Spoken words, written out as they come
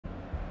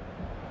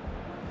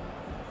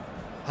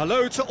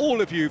Hello to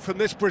all of you from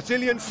this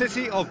Brazilian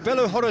city of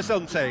Belo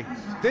Horizonte.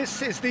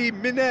 This is the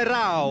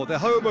Mineirão, the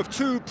home of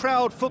two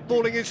proud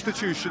footballing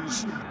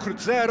institutions,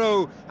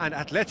 Cruzeiro and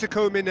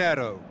Atletico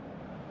Mineiro.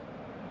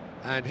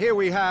 And here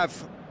we have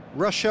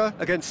Russia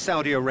against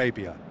Saudi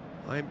Arabia.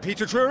 I'm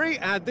Peter Drury,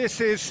 and this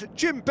is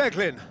Jim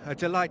Beglin. A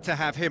delight to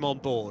have him on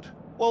board.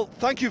 Well,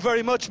 thank you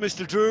very much,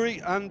 Mr.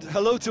 Drury, and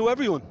hello to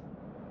everyone.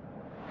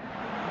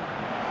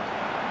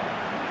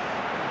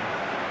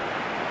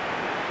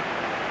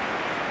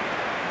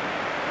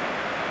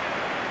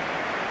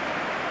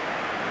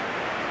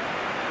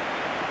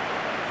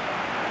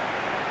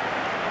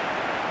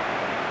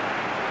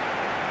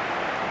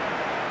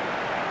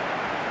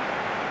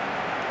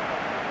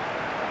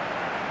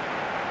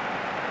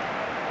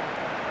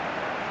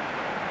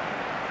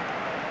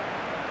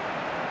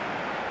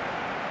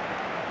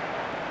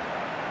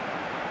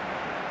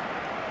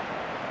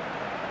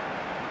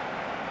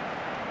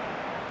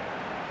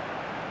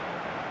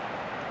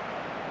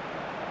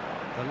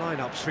 The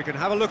lineups, we can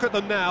have a look at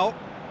them now.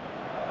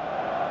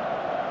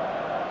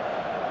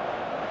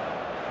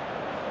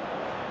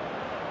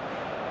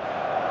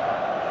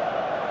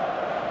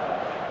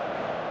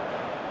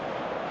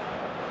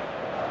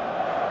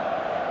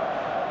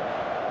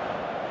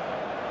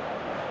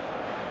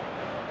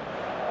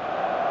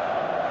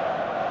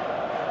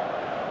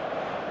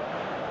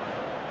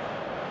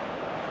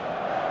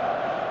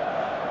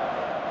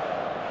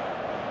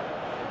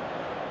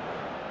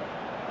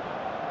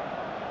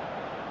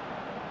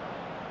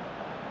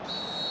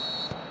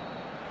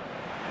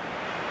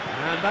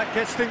 And that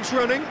gets things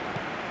running.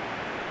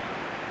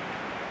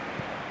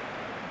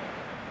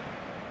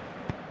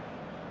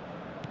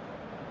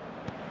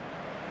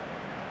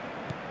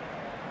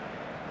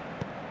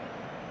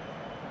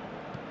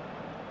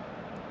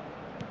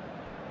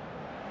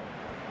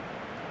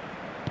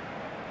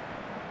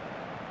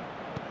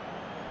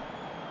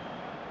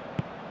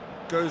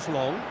 Goes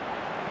long.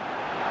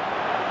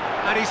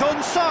 And he's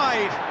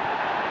onside.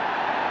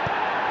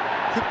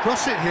 Could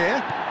cross it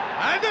here.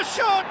 And a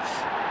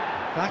shot!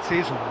 That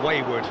is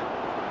wayward.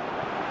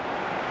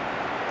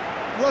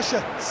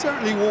 Russia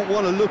certainly won't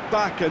want to look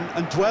back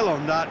and dwell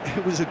on that.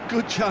 It was a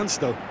good chance,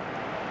 though.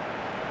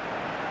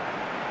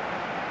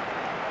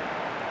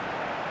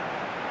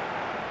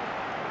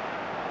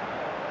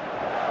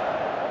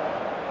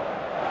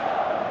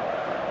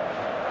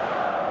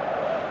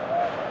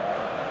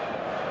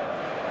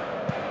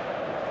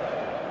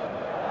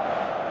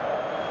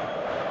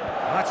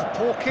 That's a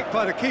poor kick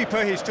by the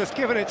keeper. He's just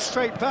given it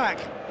straight back.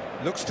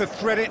 Looks to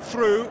thread it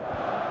through.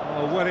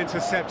 Oh, well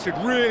intercepted,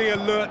 really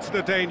alert to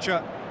the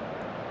danger.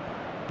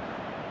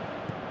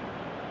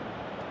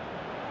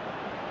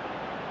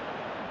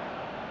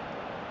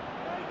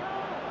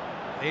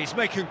 He's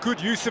making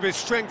good use of his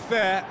strength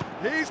there.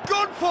 He's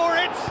gone for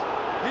it!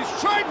 He's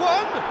tried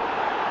one!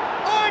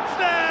 Oh, it's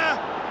there!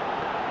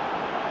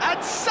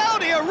 And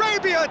Saudi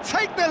Arabia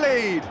take the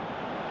lead!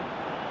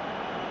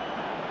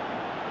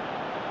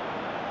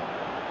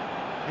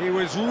 He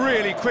was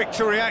really quick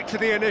to react to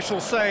the initial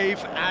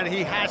save, and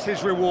he has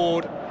his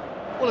reward.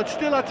 Well, it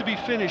still had to be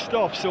finished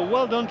off, so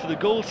well done to the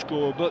goal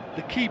scorer, but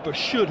the keeper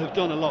should have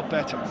done a lot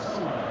better.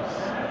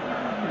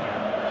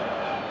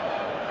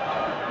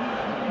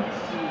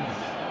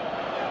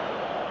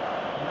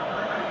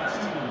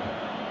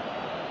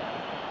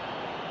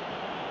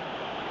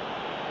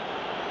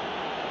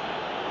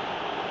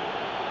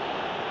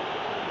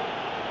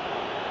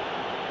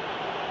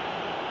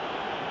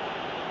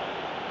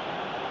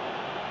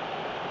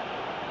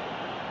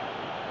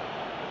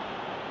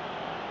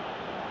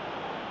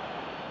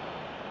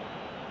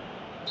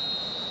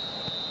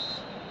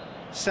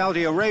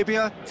 Saudi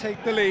Arabia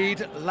take the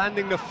lead,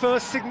 landing the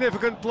first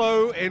significant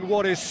blow in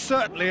what is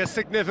certainly a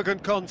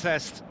significant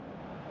contest.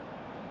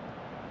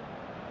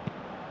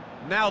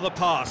 Now the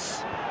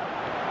pass.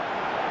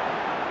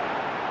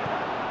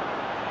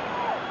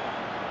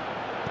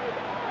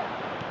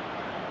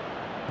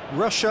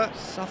 Russia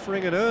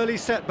suffering an early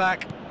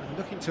setback and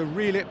looking to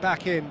reel it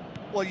back in.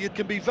 Well, it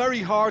can be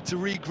very hard to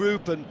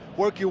regroup and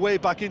work your way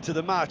back into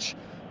the match,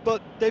 but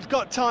they've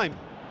got time.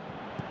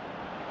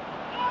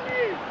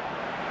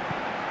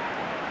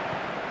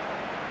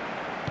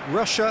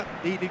 Russia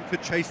needing to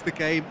chase the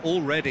game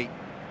already.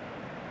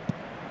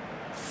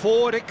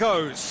 Forward it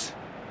goes.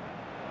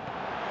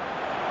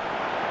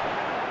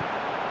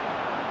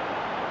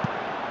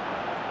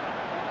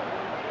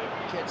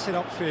 Gets it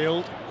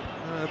upfield.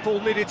 Ball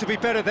needed to be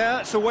better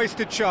there, it's a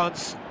wasted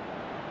chance.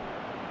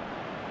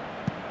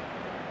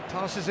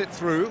 Passes it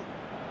through.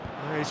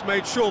 He's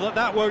made sure that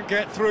that won't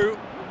get through.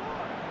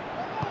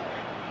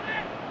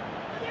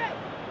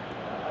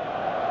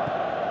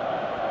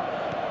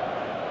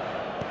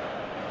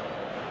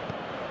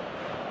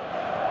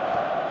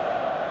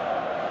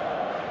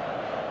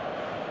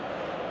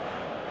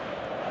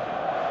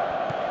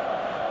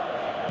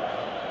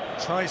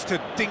 Tries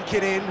to dink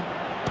it in.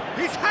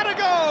 He's had a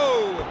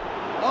go!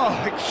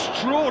 Oh,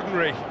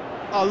 extraordinary.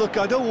 Oh, look,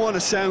 I don't want to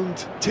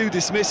sound too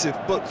dismissive,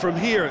 but from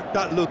here,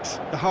 that looked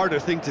the harder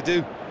thing to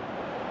do.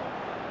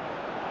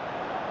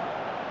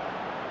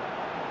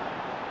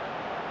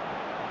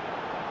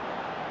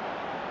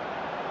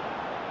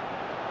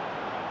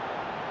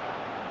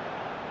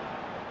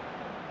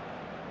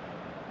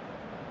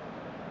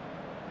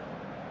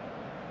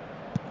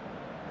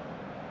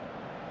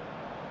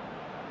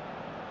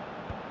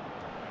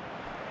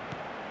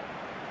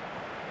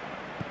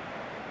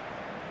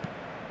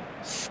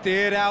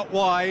 Steered out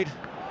wide.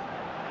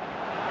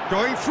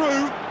 Going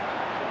through.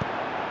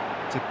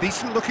 It's a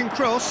decent-looking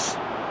cross.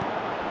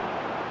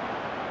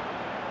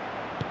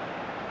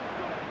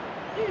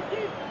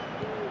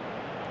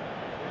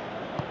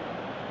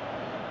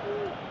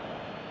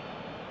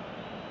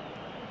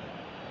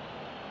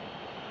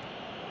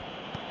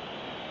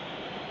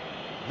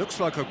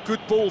 Looks like a good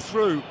ball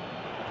through.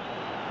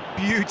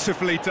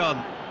 Beautifully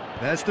done.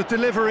 There's the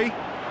delivery.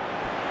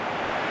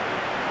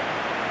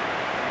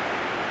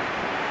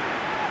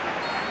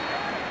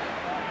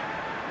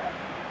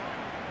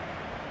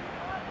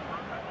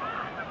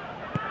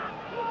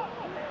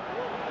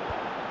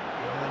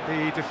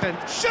 And the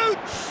defence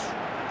shoots!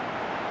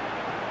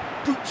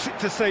 Boots it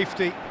to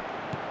safety.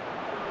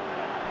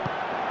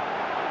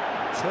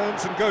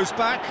 Turns and goes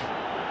back.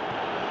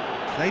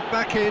 Played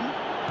back in.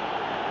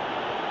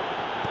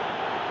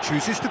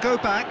 Chooses to go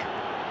back.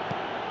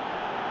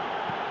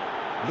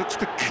 Looks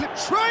to clip,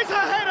 tries a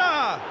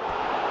header!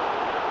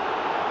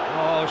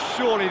 Oh,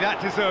 surely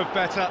that deserved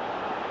better.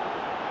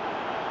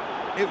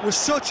 It was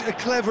such a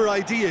clever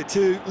idea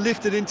to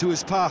lift it into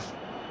his path.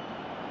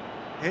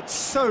 It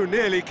so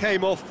nearly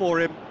came off for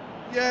him.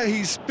 Yeah,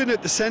 he's been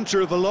at the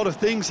centre of a lot of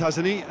things,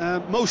 hasn't he?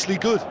 Mostly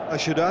good, I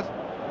should add.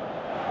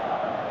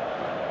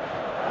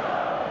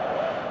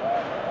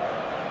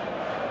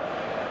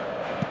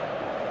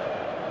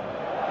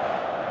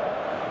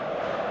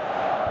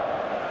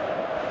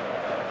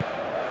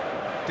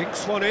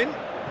 Dinks one in.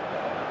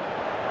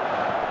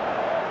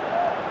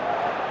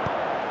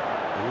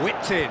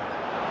 Whipped in.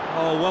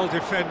 Oh, well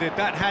defended.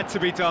 That had to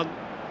be done.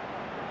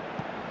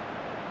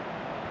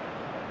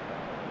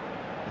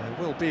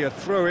 There will be a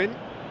throw-in.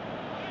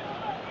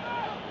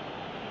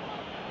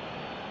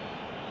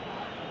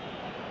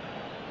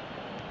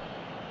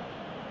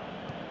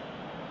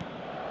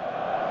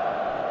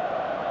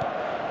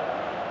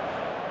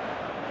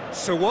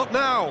 So what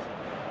now?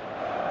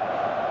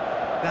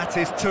 That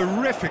is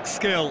terrific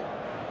skill.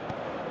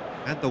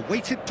 And the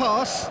weighted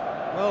pass,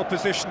 well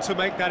positioned to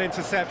make that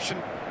interception.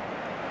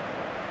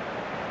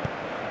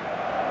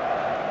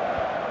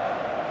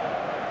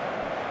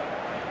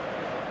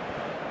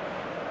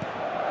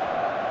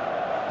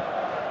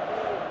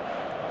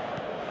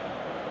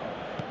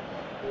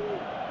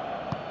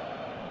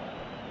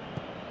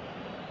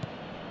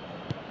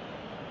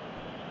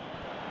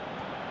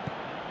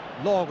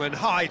 Long and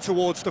high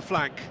towards the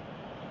flank.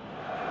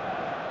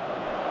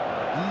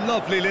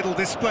 Lovely little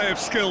display of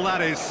skill,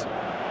 that is.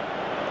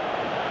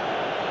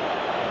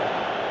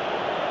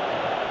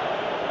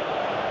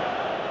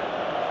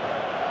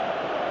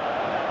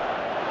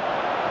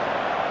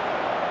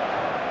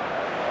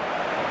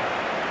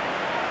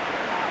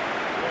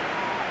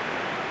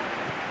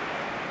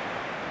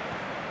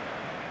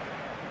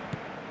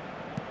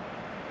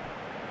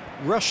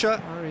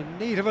 Russia are in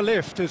need of a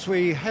lift as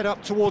we head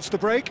up towards the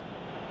break.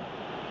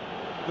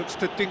 Looks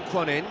to dink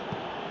one in.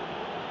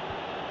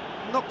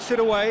 Knocks it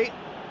away.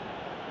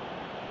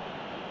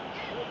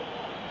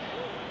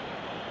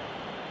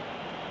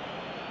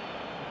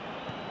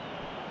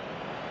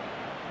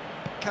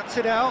 Cuts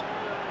it out.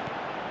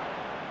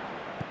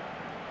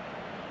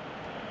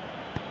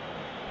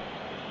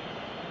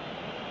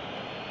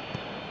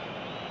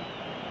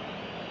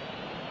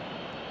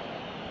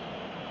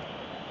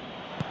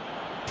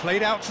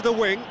 Played out to the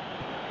wing.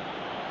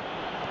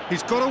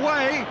 He's got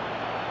away.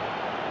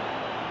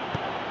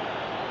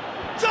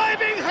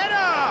 Diving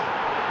header!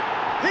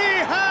 He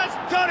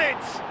has done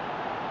it!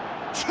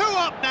 2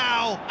 up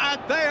now, and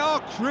they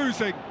are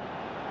cruising.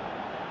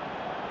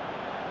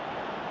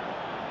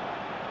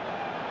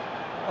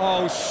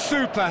 Oh,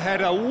 super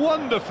header,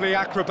 wonderfully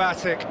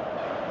acrobatic.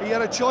 He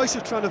had a choice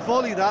of trying to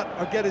volley that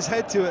or get his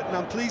head to it, and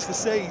I'm pleased to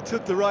say he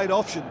took the right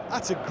option.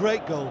 That's a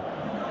great goal.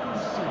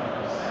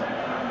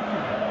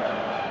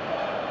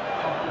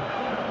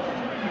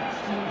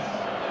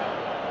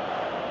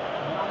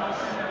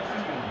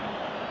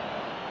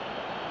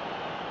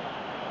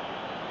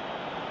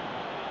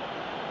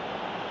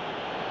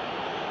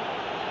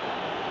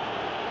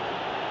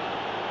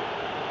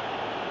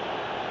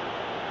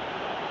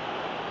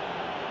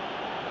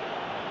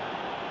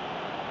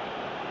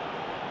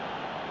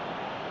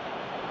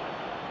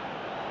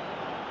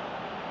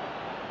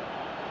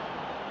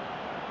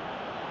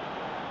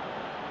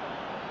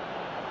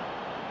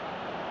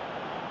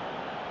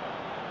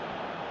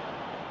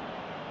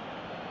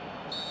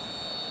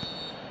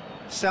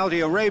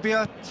 Saudi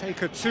Arabia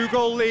take a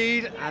 2-goal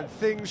lead, and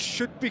things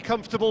should be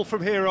comfortable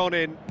from here on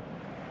in.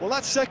 Well,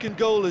 that second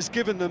goal has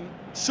given them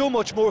so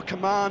much more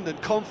command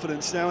and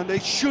confidence now, and they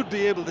should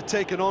be able to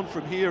take it on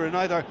from here and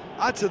either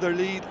add to their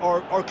lead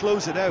or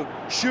close it out.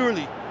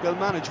 Surely they'll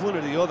manage one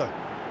or the other.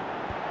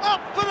 Up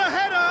for the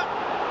header!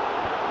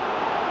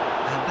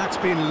 And that's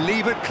been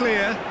levered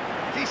clear.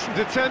 Decent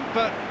attempt,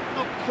 but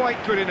not quite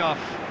good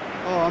enough.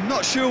 Oh, I'm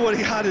not sure what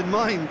he had in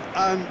mind,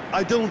 and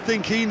I don't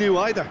think he knew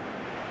either.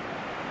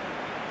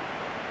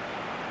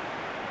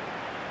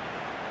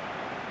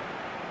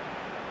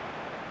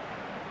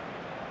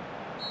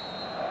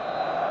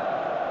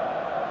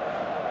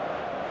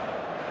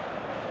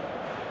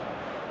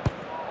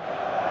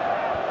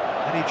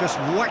 And he just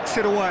whacks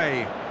it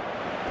away.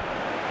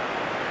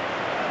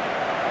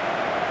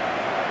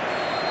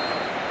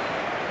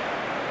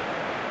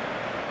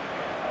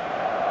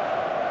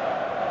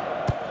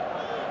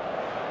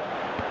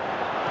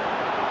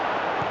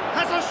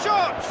 Has a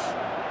shot!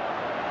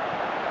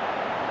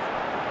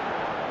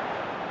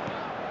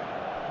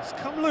 It's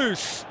come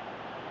loose.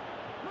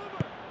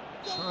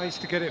 Tries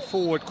to get it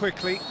forward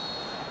quickly.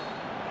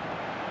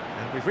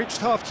 And we've reached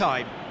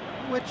half-time.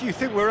 Where do you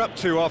think we're up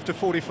to after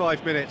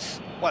 45 minutes?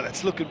 Well,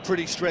 it's looking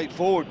pretty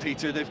straightforward,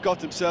 Peter. They've got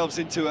themselves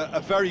into a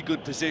very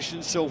good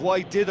position, so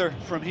why dither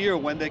from here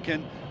when they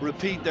can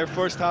repeat their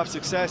first half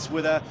success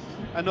with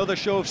another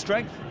show of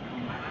strength?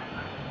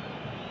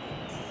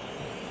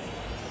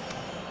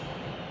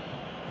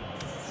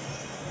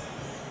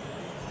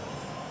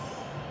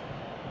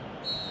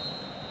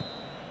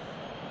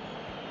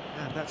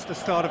 And that's the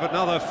start of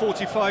another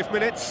 45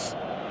 minutes.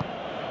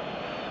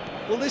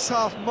 Well, this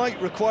half might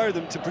require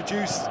them to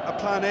produce a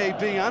plan A,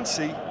 B and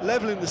C.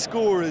 Levelling the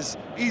score is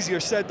easier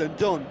said than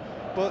done,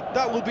 but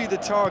that will be the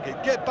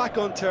target. Get back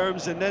on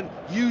terms and then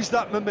use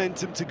that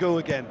momentum to go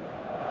again.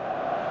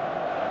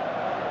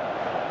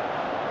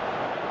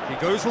 He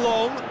goes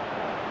long.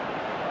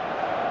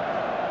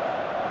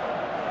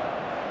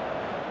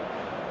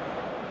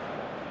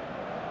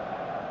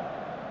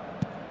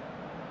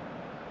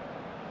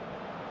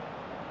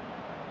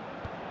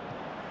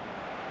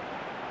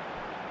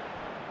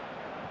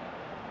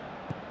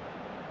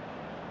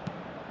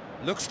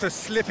 Looks to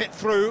slip it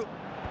through.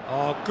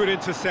 Oh, good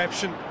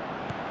interception.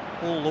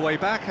 All the way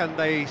back, and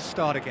they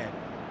start again.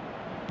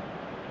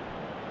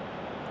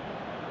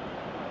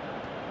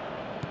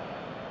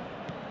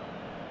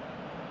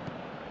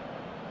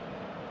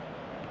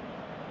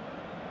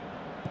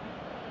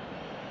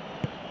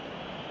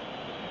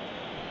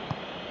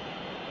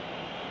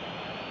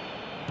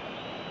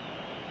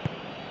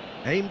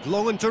 Aimed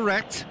long and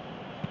direct.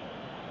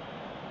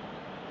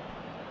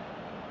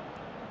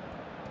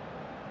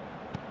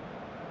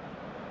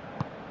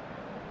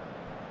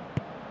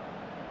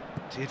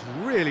 Did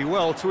really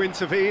well to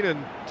intervene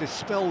and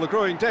dispel the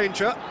growing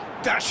danger.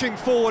 Dashing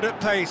forward at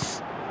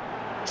pace.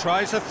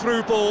 Tries a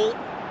through ball.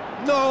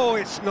 No,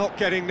 it's not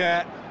getting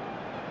there.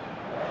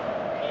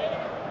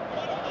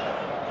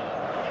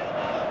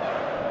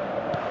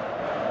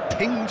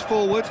 Pinged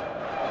forward.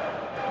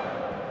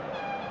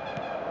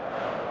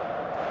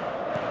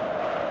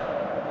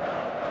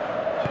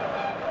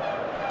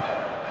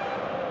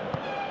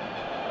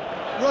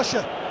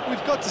 Russia,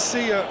 we've got to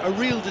see a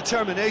real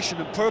determination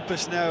and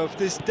purpose now if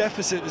this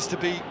deficit is to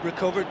be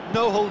recovered.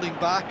 No holding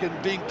back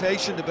and being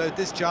patient about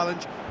this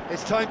challenge.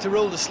 It's time to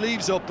roll the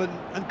sleeves up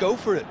and go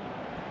for it.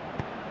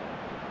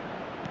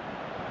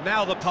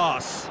 Now the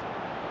pass.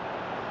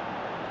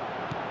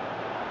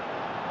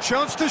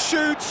 Chance to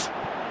shoot.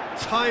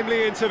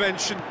 Timely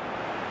intervention.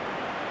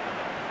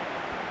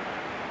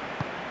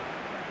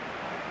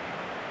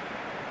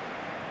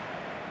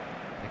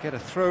 They get a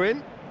throw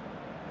in.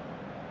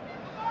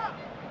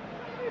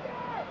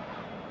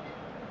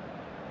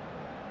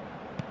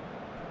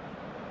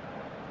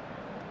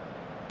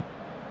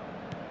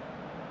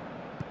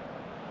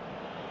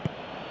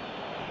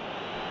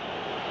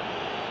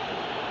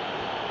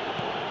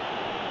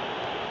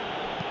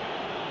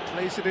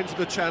 Plays it into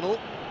the channel.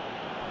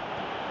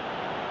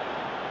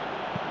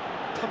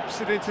 Pumps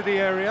it into the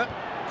area.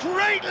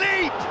 Great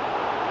leap!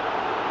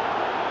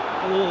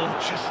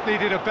 Oh, just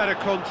needed a better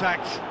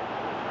contact.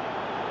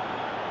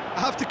 I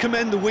have to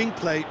commend the wing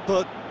play,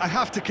 but I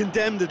have to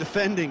condemn the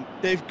defending.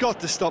 They've got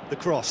to stop the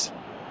cross.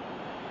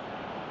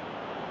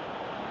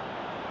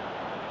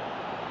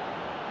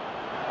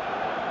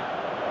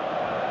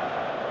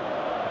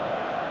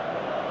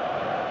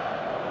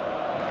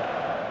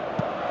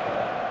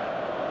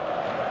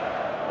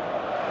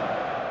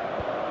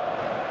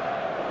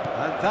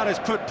 And that has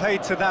put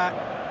paid to that.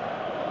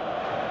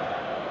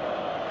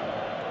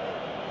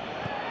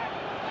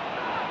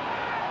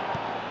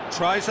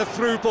 Tries a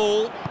through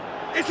ball.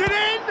 Is it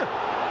in?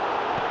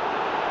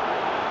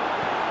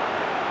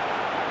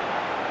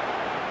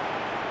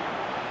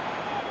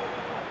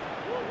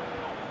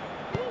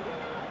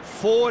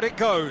 Forward it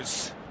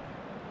goes.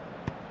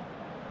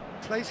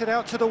 Plays it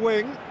out to the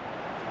wing.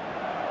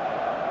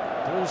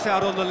 Ball's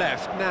out on the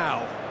left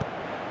now.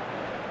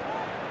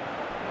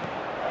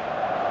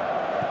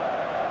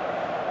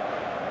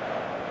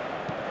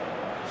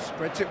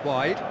 Spreads it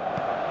wide.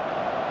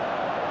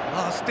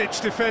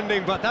 Last-ditch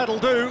defending, but that'll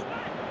do.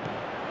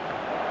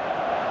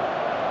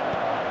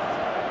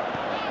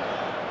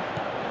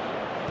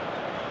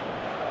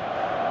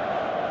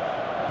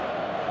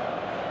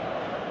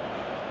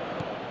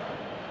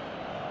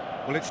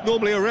 Well, it's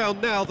normally around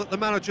now that the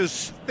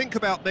managers think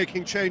about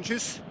making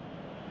changes.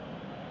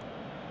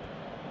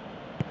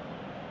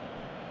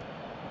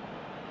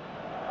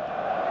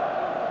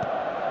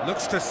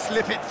 Looks to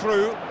slip it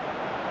through.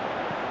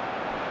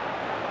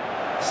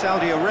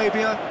 Saudi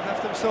Arabia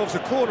have themselves a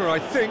corner, I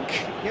think.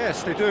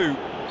 Yes, they do.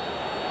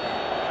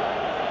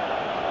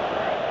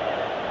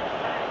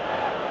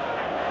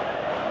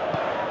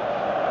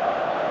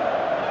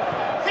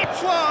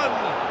 Hits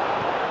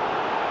one!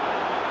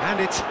 And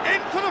it's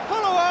in for the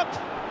follow-up!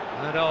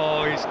 And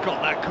oh, he's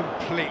got that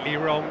completely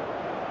wrong.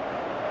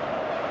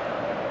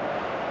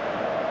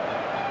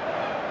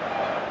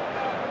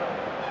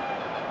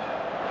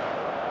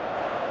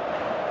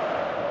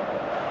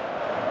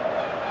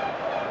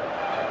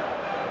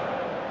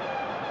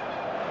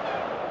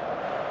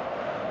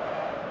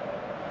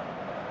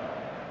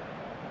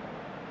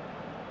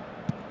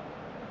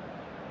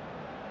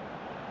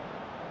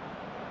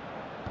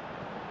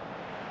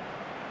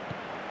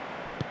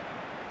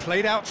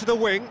 Played out to the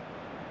wing.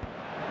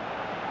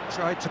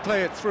 Tried to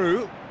play it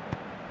through.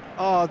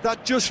 Oh,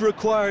 that just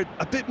required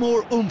a bit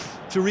more oomph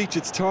to reach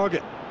its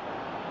target.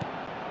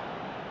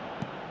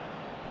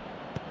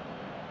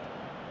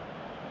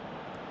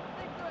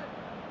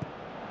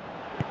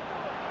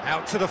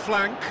 Out to the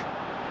flank.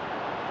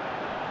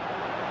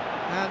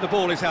 And the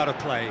ball is out of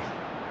play.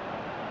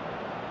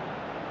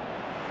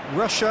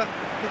 Russia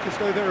look as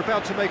though they're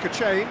about to make a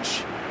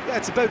change. Yeah,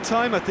 it's about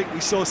time I think we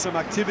saw some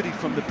activity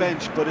from the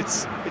bench, but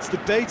it's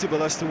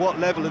debatable as to what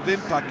level of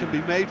impact can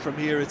be made from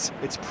here. It's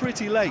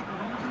pretty late.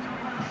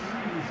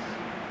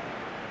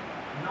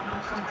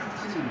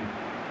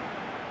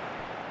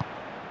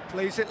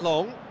 Plays it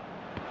long,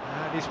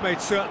 and he's made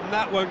certain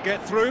that won't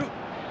get through.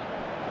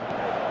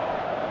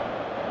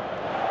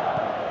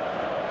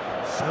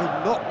 So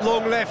not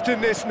long left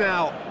in this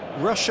now.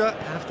 Russia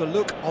have the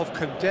look of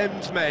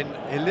condemned men.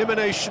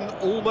 Elimination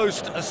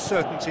almost a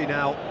certainty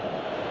now.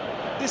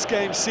 This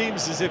game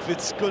seems as if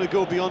it's going to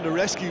go beyond the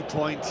rescue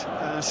point,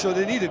 so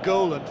they need a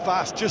goal and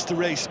fast just to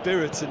raise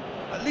spirits and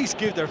at least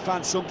give their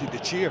fans something to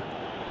cheer.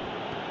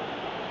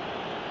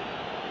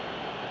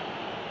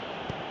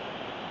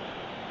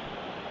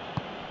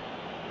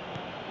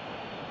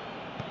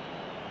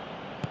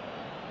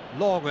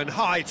 Long and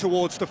high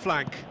towards the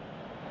flank.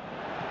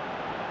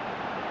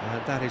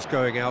 And that is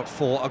going out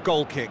for a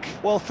goal kick.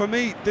 Well, for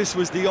me, this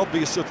was the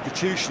obvious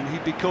substitution.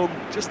 He'd become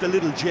just a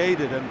little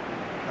jaded, and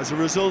as a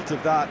result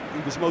of that,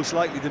 he was most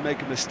likely to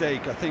make a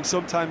mistake. I think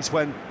sometimes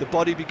when the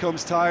body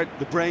becomes tired,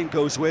 the brain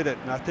goes with it,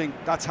 and I think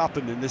that's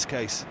happened in this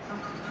case.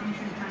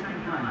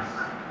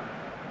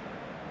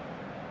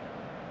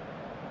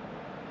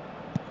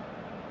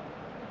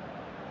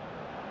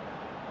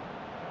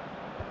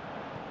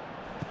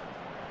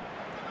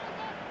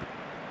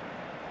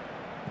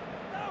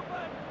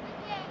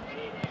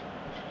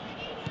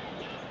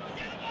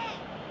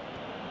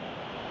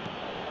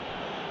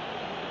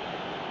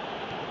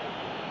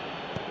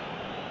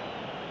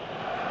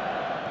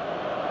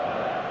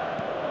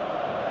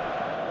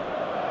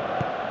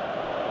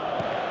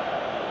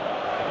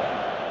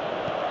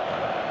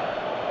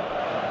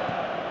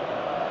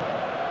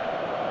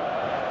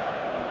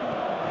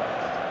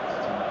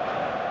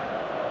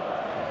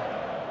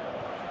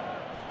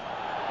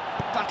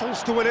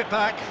 Battles to win it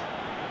back.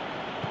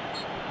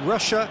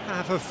 Russia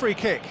have a free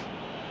kick.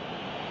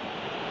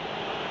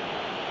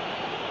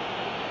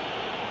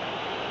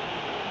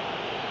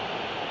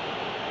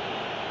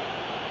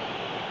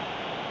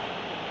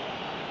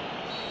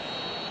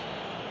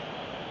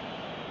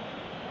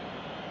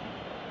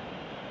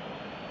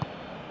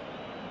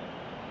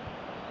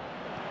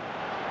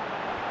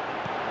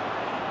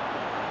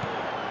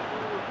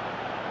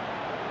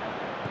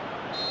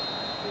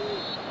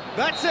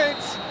 That's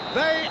it!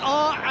 They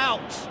are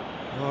out!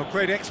 Well,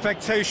 great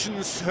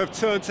expectations have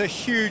turned to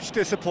huge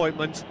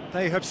disappointment.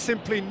 They have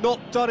simply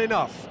not done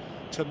enough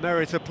to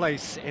merit a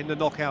place in the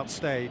knockout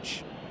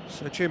stage.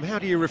 So, Jim, how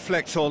do you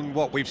reflect on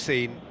what we've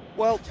seen?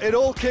 Well, it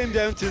all came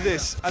down to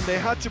this, and they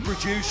had to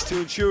produce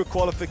to ensure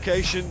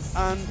qualification,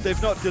 and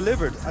they've not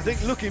delivered. I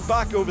think looking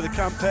back over the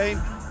campaign,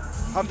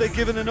 have they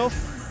given enough?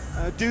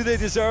 Do they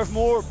deserve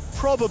more?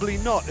 Probably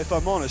not, if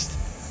I'm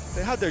honest.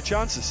 They had their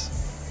chances.